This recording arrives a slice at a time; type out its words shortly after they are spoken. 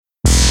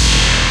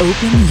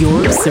Open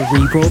your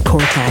cerebral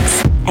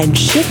cortex and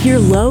shift your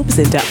lobes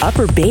into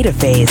upper beta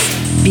phase,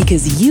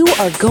 because you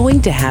are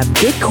going to have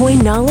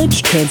Bitcoin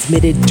knowledge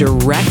transmitted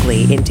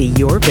directly into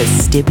your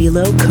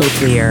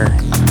vestibulocochlear.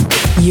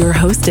 Your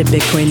host of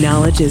Bitcoin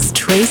Knowledge is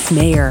Trace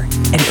Mayer,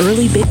 an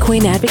early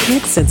Bitcoin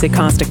advocate since it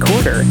cost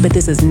 $0.25, but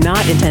this is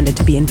not intended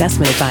to be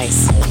investment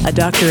advice. A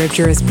doctor of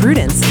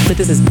jurisprudence, but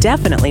this is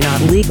definitely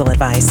not legal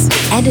advice.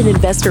 And an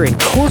investor in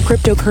core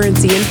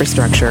cryptocurrency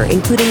infrastructure,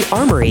 including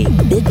Armory,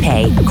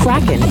 BitPay,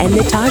 Kraken, and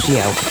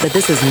Mitagio, but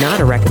this is not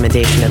a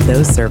recommendation of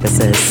those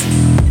services.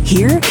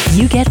 Here,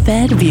 you get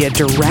fed via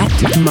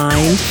direct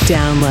mind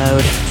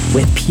download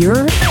with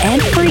pure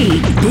and free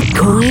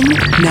Bitcoin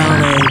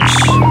knowledge.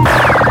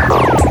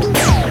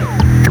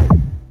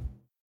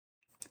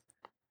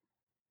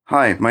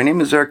 Hi, my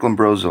name is Eric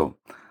Lombrozo.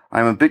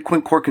 I'm a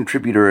Bitcoin Core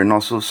contributor and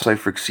also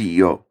Ciphrex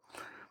CEO.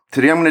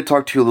 Today I'm going to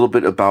talk to you a little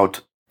bit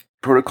about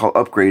protocol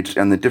upgrades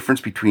and the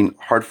difference between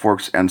hard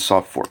forks and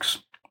soft forks.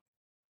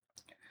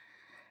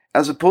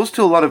 As opposed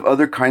to a lot of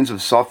other kinds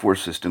of software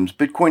systems,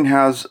 Bitcoin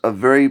has a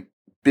very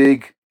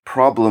big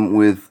problem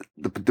with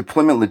the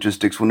deployment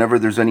logistics whenever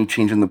there's any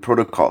change in the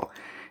protocol.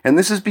 And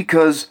this is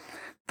because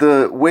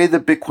the way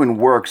that Bitcoin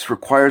works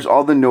requires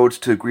all the nodes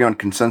to agree on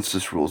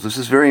consensus rules. This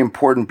is very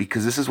important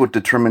because this is what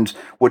determines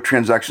what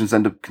transactions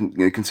end up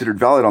considered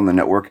valid on the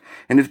network.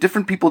 And if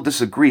different people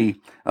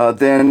disagree,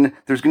 then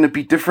there's going to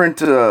be different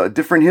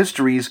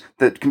histories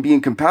that can be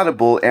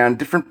incompatible, and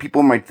different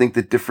people might think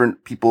that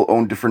different people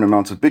own different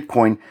amounts of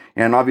Bitcoin.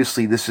 And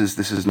obviously, this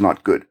is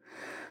not good.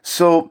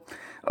 So,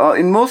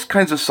 in most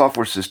kinds of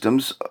software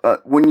systems,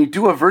 when you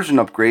do a version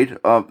upgrade,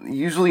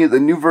 usually the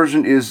new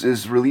version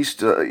is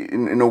released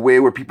in a way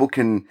where people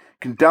can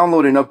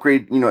download and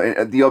upgrade,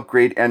 the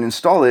upgrade and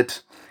install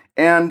it,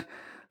 and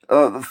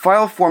the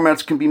file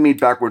formats can be made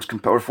backwards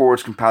or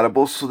forwards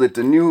compatible so that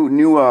the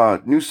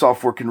new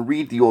software can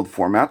read the old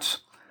formats.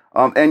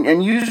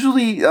 And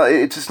usually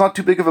it's just not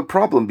too big of a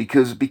problem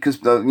because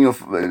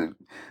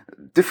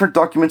different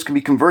documents can be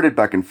converted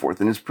back and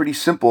forth, and it's pretty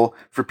simple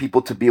for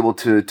people to be able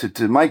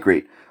to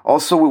migrate.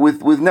 Also,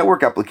 with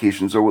network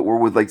applications or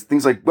with like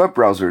things like web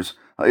browsers,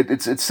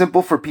 it's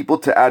simple for people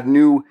to add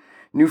new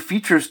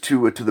features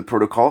to the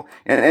protocol,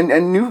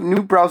 and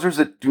new browsers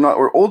that do not,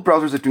 or old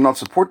browsers that do not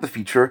support the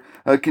feature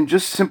can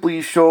just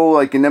simply show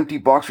like an empty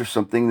box or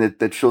something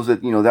that shows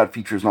that that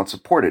feature is not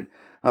supported.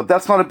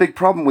 That's not a big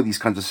problem with these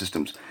kinds of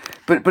systems,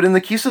 but in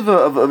the case of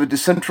a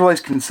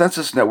decentralized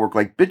consensus network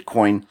like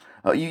Bitcoin,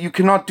 you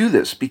cannot do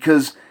this,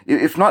 because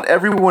if not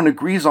everyone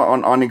agrees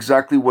on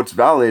exactly what's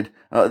valid,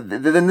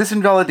 then this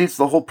invalidates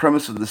the whole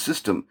premise of the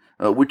system,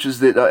 which is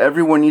that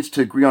everyone needs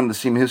to agree on the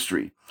same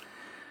history.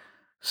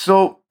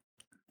 So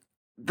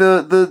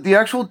the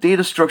actual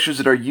data structures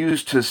that are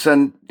used to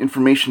send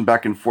information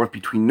back and forth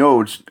between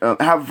nodes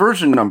have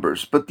version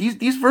numbers, but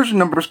these version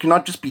numbers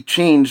cannot just be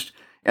changed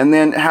and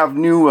then have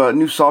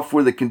new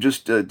software that can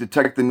just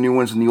detect the new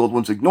ones and the old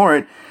ones ignore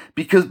it,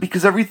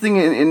 because everything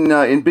in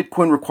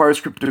Bitcoin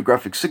requires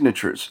cryptographic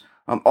signatures.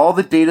 All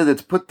the data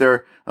that's put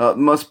there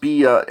must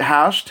be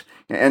hashed,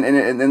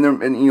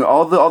 and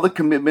all the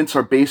commitments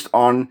are based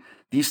on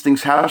these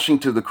things hashing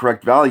to the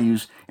correct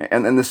values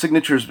and the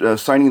signatures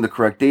signing the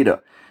correct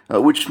data.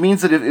 Which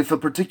means that if a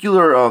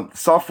particular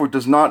software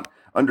does not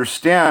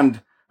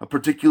understand a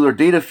particular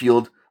data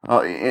field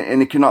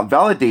and it cannot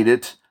validate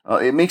it,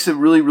 it makes it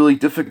really, really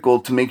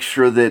difficult to make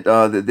sure that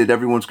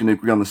everyone's going to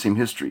agree on the same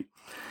history.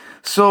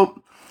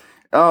 So,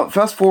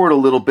 fast forward a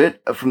little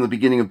bit from the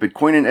beginning of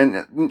Bitcoin,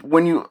 and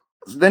when you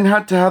then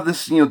had to have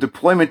this,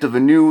 deployment of a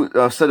new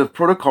set of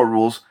protocol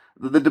rules,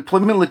 the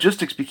deployment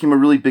logistics became a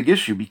really big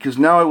issue, because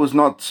now it was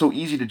not so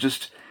easy to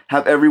just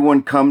have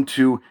everyone come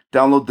to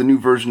download the new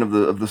version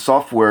of the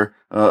software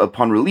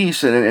upon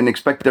release and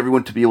expect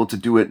everyone to be able to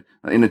do it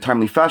in a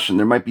timely fashion.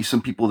 There might be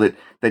some people that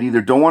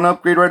either don't want to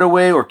upgrade right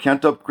away, or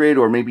can't upgrade,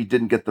 or maybe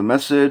didn't get the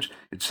message,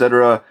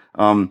 etc.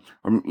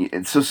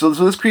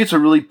 So this creates a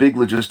really big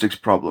logistics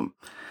problem.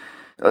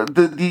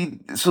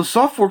 So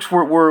soft forks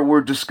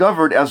were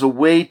discovered as a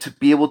way to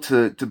be able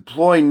to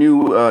deploy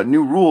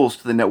new rules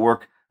to the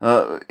network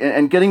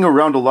and getting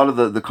around a lot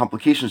of the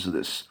complications of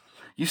this.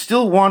 You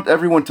still want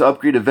everyone to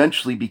upgrade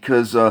eventually,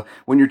 because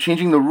when you're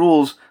changing the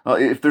rules,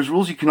 if there's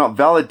rules you cannot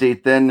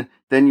validate, then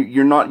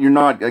you're not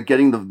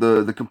getting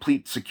the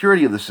complete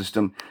security of the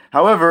system.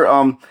 However,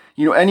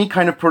 any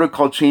kind of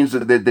protocol change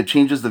that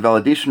changes the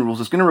validation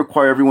rules is going to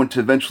require everyone to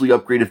eventually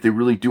upgrade if they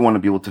really do want to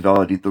be able to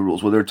validate the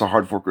rules, whether it's a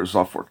hard fork or a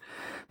soft fork.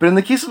 But in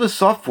the case of a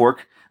soft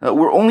fork,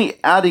 we're only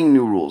adding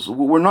new rules.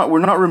 We're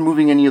not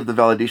removing any of the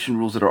validation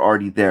rules that are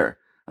already there.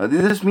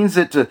 This means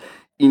that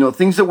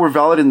things that were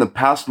valid in the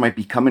past might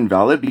become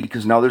invalid,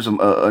 because now there's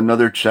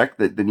another check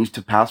that needs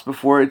to pass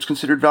before it's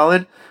considered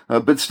valid.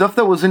 But stuff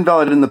that was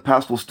invalid in the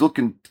past will still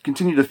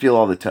continue to fail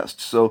all the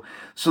tests. So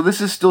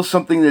this is still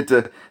something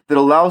that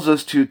allows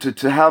us to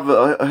have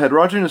a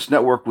heterogeneous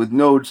network with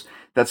nodes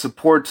that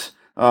support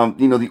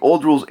the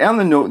old rules and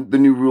the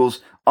new rules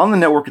on the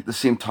network at the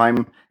same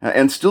time,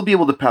 and still be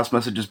able to pass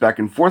messages back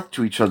and forth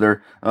to each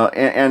other,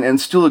 and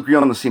still agree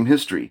on the same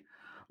history.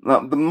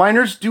 The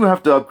miners do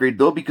have to upgrade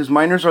though, because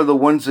miners are the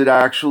ones that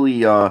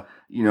actually,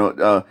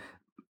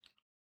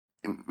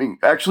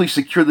 actually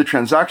secure the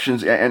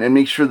transactions and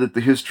make sure that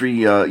the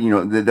history,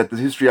 that the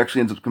history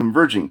actually ends up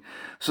converging.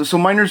 So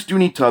miners do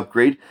need to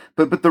upgrade,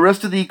 but the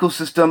rest of the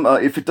ecosystem,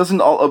 if it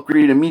doesn't all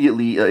upgrade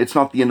immediately, it's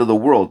not the end of the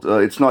world.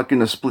 It's not going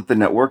to split the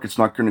network. It's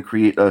not going to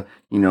create,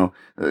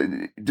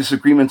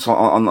 disagreements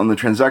on the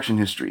transaction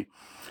history.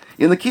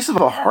 In the case of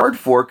a hard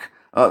fork,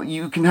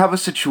 you can have a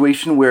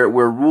situation where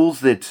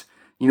rules that,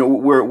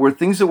 where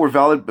things that were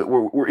valid but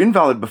were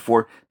invalid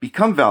before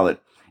become valid.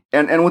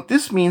 And what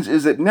this means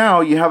is that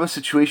now you have a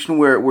situation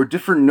where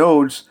different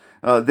nodes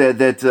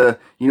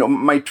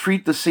might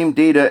treat the same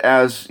data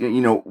as,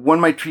 one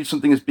might treat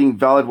something as being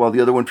valid while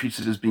the other one treats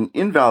it as being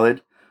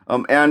invalid.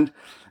 And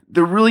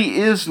there really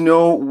is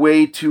no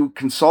way to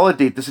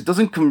consolidate this. It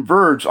doesn't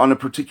converge on a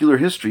particular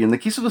history. In the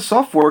case of a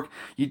soft fork,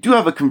 you do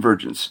have a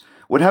convergence.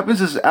 What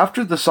happens is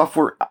after the soft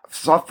fork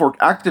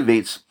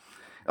activates,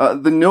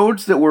 the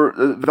nodes that were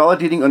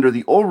validating under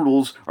the old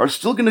rules are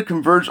still going to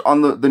converge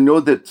on the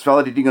node that's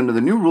validating under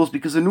the new rules,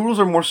 because the new rules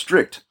are more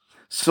strict.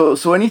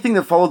 So anything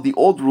that followed the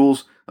old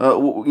rules,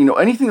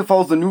 anything that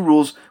follows the new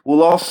rules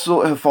will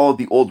also have followed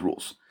the old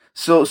rules.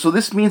 So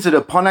this means that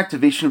upon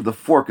activation of the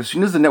fork, as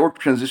soon as the network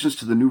transitions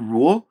to the new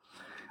rule,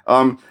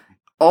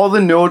 all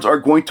the nodes are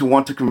going to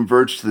want to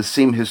converge to the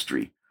same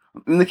history.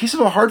 In the case of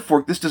a hard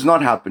fork, this does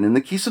not happen. In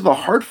the case of a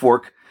hard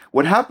fork,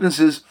 what happens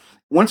is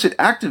once it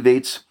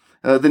activates,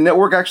 the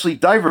network actually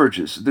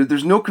diverges.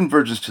 There's no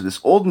convergence to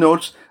this. Old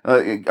nodes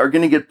are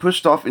going to get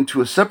pushed off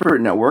into a separate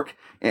network,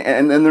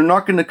 and they're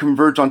not going to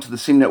converge onto the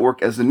same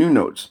network as the new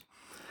nodes.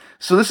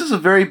 So this is a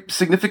very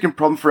significant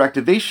problem for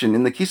activation.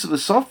 In the case of a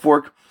soft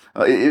fork,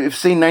 if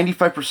say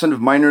 95% of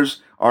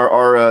miners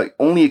are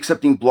only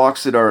accepting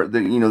blocks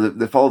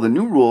that follow the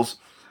new rules,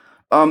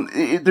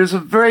 there's a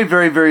very,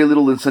 very, very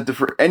little incentive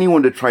for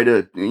anyone to try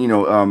to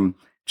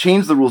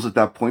change the rules at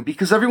that point,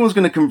 because everyone's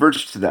going to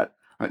converge to that.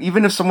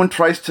 Even if someone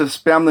tries to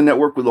spam the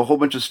network with a whole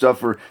bunch of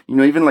stuff, or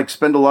even like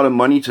spend a lot of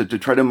money to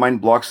try to mine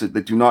blocks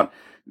that do not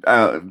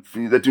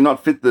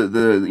fit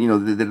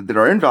that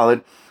are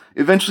invalid,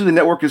 eventually the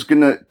network is going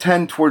to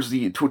tend towards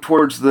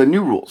the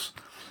new rules.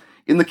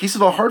 In the case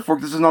of a hard fork,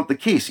 this is not the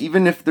case.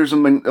 Even if there's a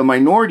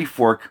minority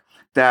fork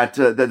that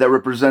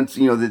represents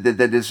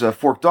that is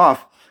forked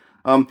off,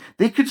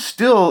 they could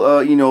still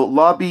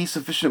lobby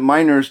sufficient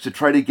miners to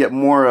try to get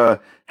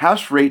more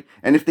hash rate,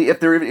 and if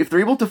they're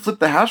able to flip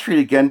the hash rate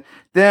again,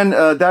 then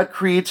that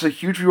creates a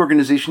huge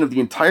reorganization of the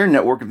entire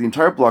network, of the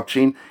entire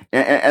blockchain,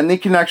 and they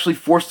can actually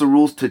force the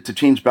rules to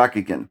change back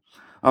again.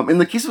 In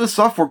the case of a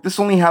soft fork, this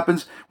only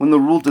happens when the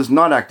rule does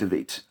not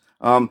activate.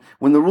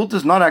 When the rule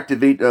does not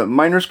activate,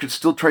 miners could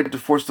still try to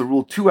force the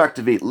rule to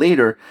activate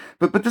later,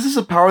 but this is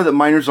a power that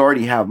miners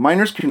already have.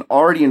 Miners can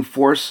already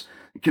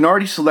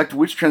select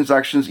which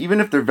transactions,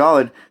 even if they're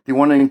valid, they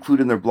want to include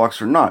in their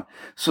blocks or not.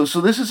 So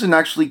this isn't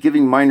actually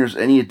giving miners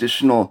any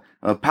additional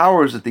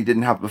powers that they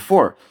didn't have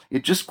before.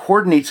 It just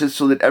coordinates it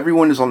so that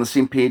everyone is on the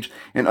same page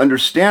and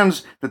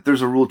understands that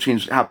there's a rule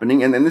change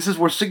happening. And this is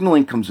where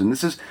signaling comes in.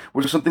 This is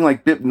where something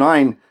like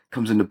BIP9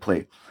 comes into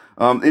play.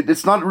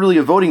 It's not really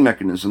a voting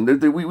mechanism.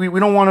 We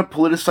don't want to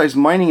politicize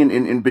mining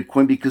in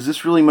Bitcoin, because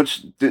this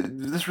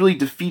really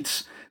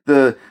defeats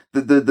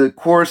the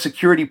core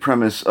security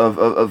premise of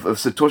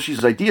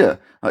Satoshi's idea.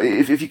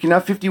 If you can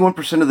have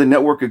 51% of the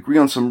network agree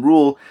on some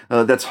rule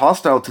that's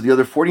hostile to the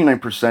other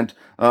 49%,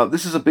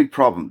 this is a big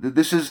problem.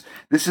 This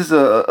is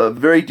a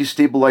very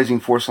destabilizing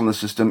force on the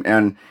system,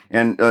 and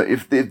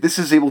if this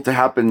is able to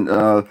happen,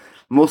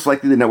 most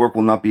likely the network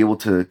will not be able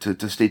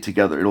to stay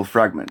together. It'll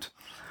fragment.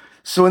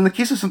 So in the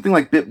case of something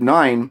like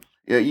BIP9,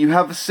 you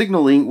have a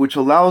signaling which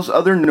allows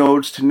other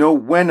nodes to know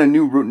when a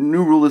new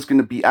rule is going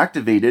to be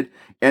activated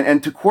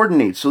and to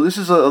coordinate. So this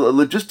is a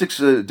logistics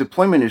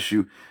deployment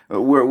issue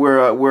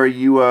where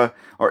you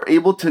are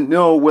able to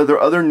know whether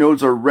other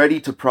nodes are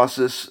ready to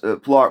process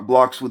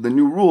blocks with the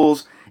new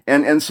rules,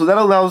 and so that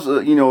allows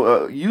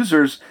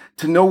users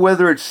to know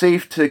whether it's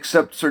safe to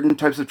accept certain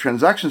types of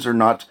transactions or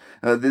not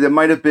that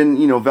might have been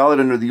valid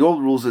under the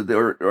old rules that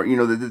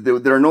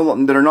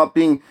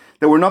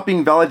were not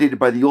being validated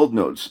by the old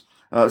nodes.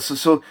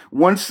 So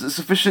once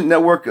sufficient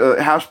network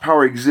hash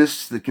power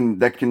exists that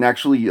can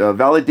actually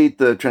validate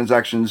the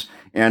transactions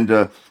and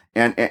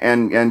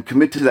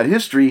commit to that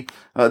history,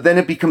 then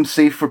it becomes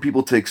safe for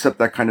people to accept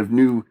that kind of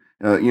new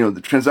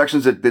the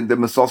transactions that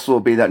must also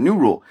obey that new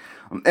rule.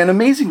 And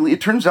amazingly, it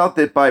turns out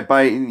that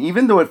by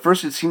even though at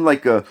first it seemed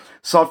like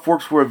soft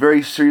forks were a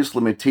very serious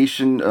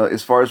limitation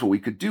as far as what we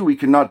could do, we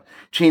could not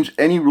change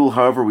any rule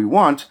however we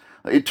want.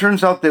 It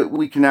turns out that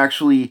we can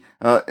actually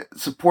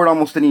support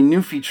almost any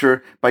new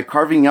feature by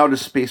carving out a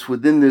space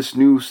within this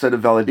new set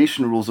of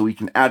validation rules that we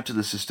can add to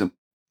the system.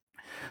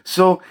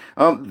 So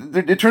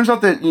it turns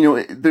out that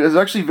there's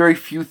actually very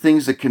few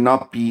things that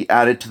cannot be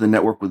added to the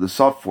network with a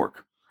soft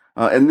fork.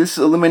 And this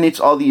eliminates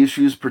all the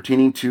issues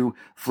pertaining to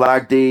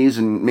flag days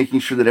and making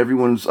sure that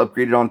everyone's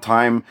upgraded on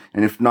time.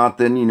 And if not,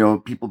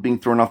 then, people being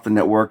thrown off the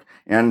network.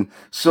 And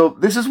so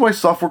this is why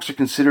soft forks are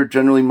considered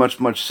generally much,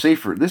 much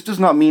safer. This does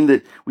not mean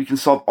that we can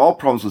solve all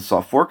problems with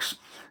soft forks.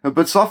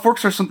 But soft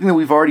forks are something that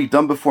we've already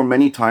done before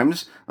many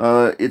times.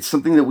 It's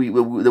something that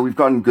we've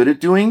gotten good at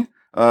doing.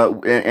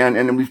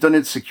 And we've done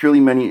it securely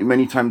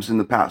many times in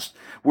the past.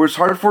 Whereas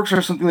hard forks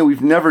are something that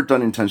we've never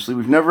done intentionally.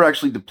 We've never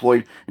actually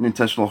deployed an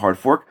intentional hard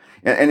fork,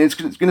 and it's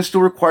going to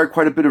still require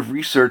quite a bit of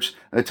research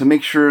to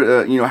make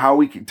sure how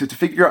we to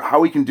figure out how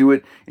we can do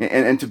it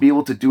and to be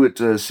able to do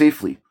it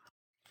safely.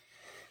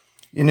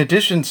 In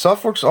addition,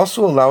 soft forks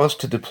also allow us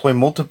to deploy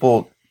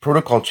multiple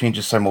protocol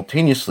changes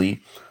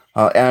simultaneously.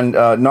 And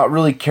not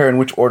really care in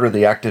which order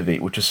they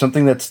activate, which is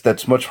something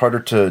that's much harder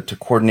to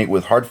coordinate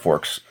with hard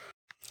forks.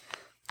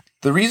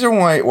 The reason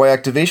why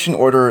activation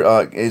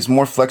order is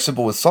more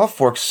flexible with soft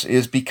forks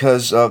is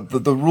because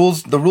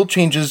the rule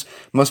changes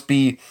must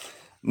be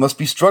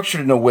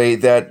structured in a way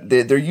that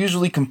they're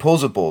usually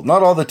composable.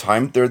 Not all the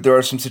time. There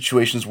are some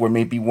situations where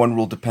maybe one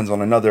rule depends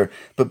on another.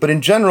 But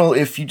in general,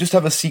 if you just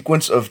have a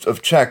sequence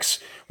of checks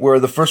where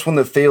the first one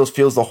that fails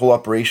the whole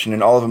operation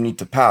and all of them need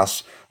to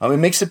pass, it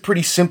makes it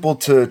pretty simple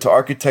to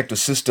architect a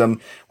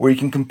system where you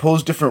can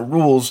compose different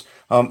rules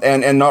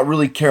and not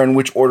really care in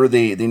which order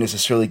they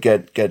necessarily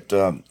get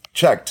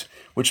checked,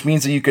 which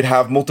means that you could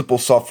have multiple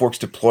soft forks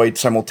deployed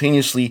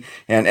simultaneously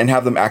and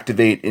have them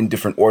activate in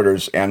different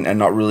orders and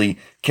not really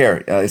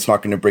care. It's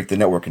not going to break the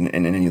network in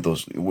any of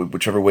those,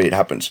 whichever way it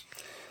happens.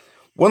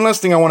 One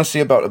last thing I want to say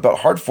about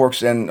hard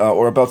forks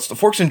or about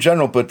forks in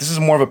general, but this is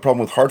more of a problem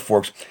with hard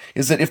forks,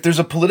 is that if there's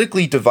a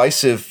politically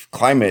divisive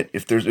climate,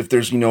 if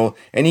there's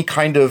any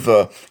kind of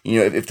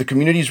if the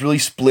community is really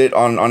split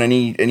on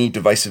any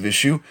divisive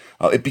issue,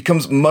 it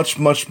becomes much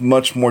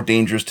more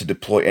dangerous to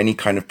deploy any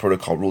kind of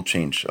protocol rule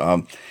change.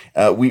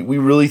 We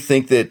really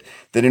think that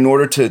in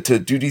order to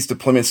do these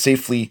deployments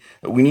safely,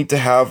 we need to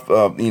have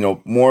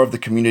more of the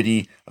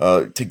community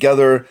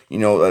together,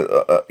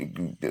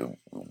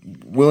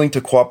 willing to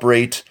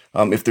cooperate.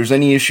 If there's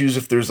any issues,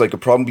 if there's like a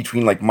problem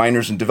between like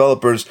miners and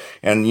developers,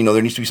 and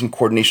there needs to be some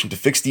coordination to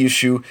fix the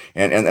issue,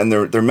 and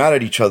they're mad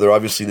at each other,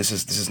 obviously this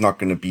is not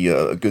going to be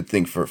a good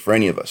thing for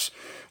any of us.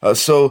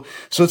 So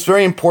it's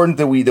very important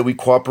that we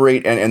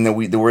cooperate and that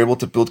we're able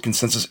to build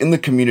consensus in the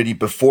community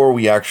before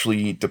we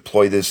actually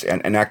deploy this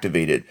and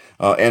activate it.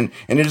 And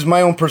it is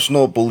my own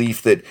personal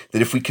belief that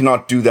if we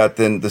cannot do that,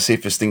 then the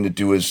safest thing to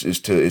do is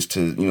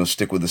to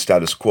stick with the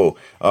status quo.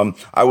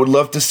 I would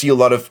love to see a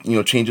lot of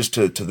changes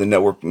to the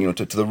network,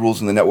 to the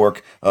rules in the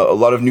network, a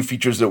lot of new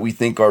features that we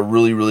think are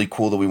really, really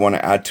cool that we want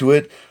to add to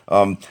it.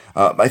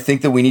 I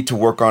think that we need to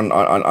work on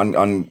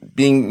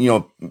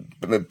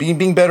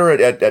being better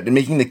at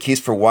making the case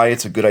for why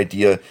it's a good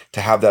idea to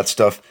have that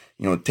stuff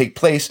take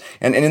place.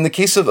 And in the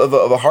case of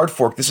a hard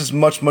fork, this is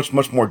much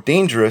more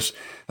dangerous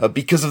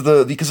because of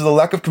the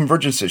lack of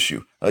convergence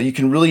issue. You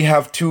can really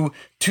have two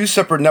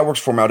separate networks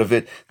form out of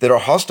it that are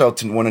hostile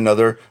to one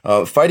another,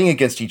 fighting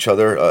against each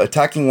other,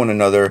 attacking one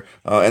another,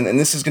 and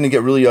this is going to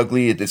get really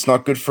ugly. It's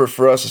not good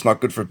for us. It's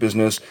not good for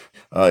business.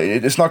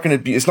 It's not going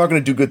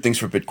to do good things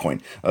for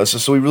Bitcoin.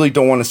 So we really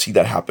don't want to see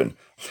that happen.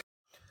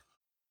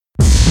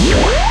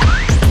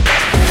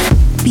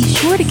 Be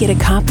sure to get a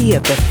copy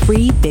of the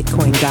free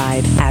Bitcoin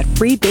Guide at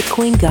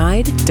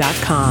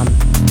freebitcoinguide.com.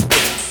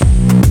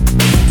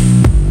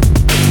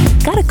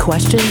 Got a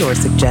question or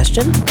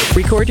suggestion?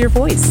 Record your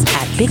voice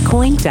at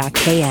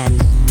bitcoin.kn.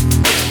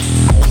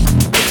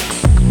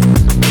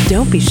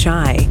 Don't be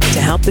shy.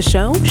 To help the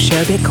show,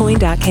 share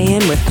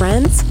bitcoin.kn with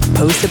friends,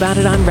 post about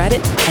it on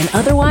Reddit, and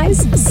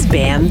otherwise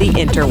spam the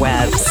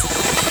interwebs.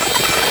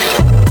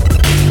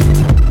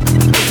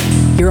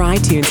 Your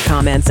iTunes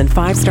comments and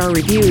 5-star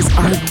reviews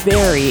are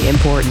very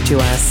important to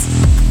us.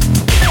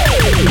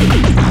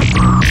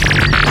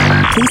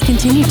 Please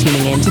continue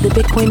tuning in to the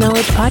Bitcoin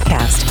Knowledge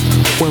Podcast,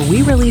 where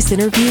we release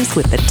interviews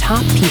with the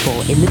top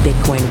people in the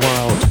Bitcoin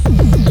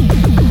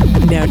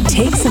world. Now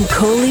take some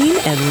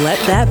choline and let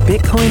that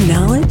Bitcoin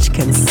knowledge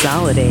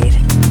consolidate.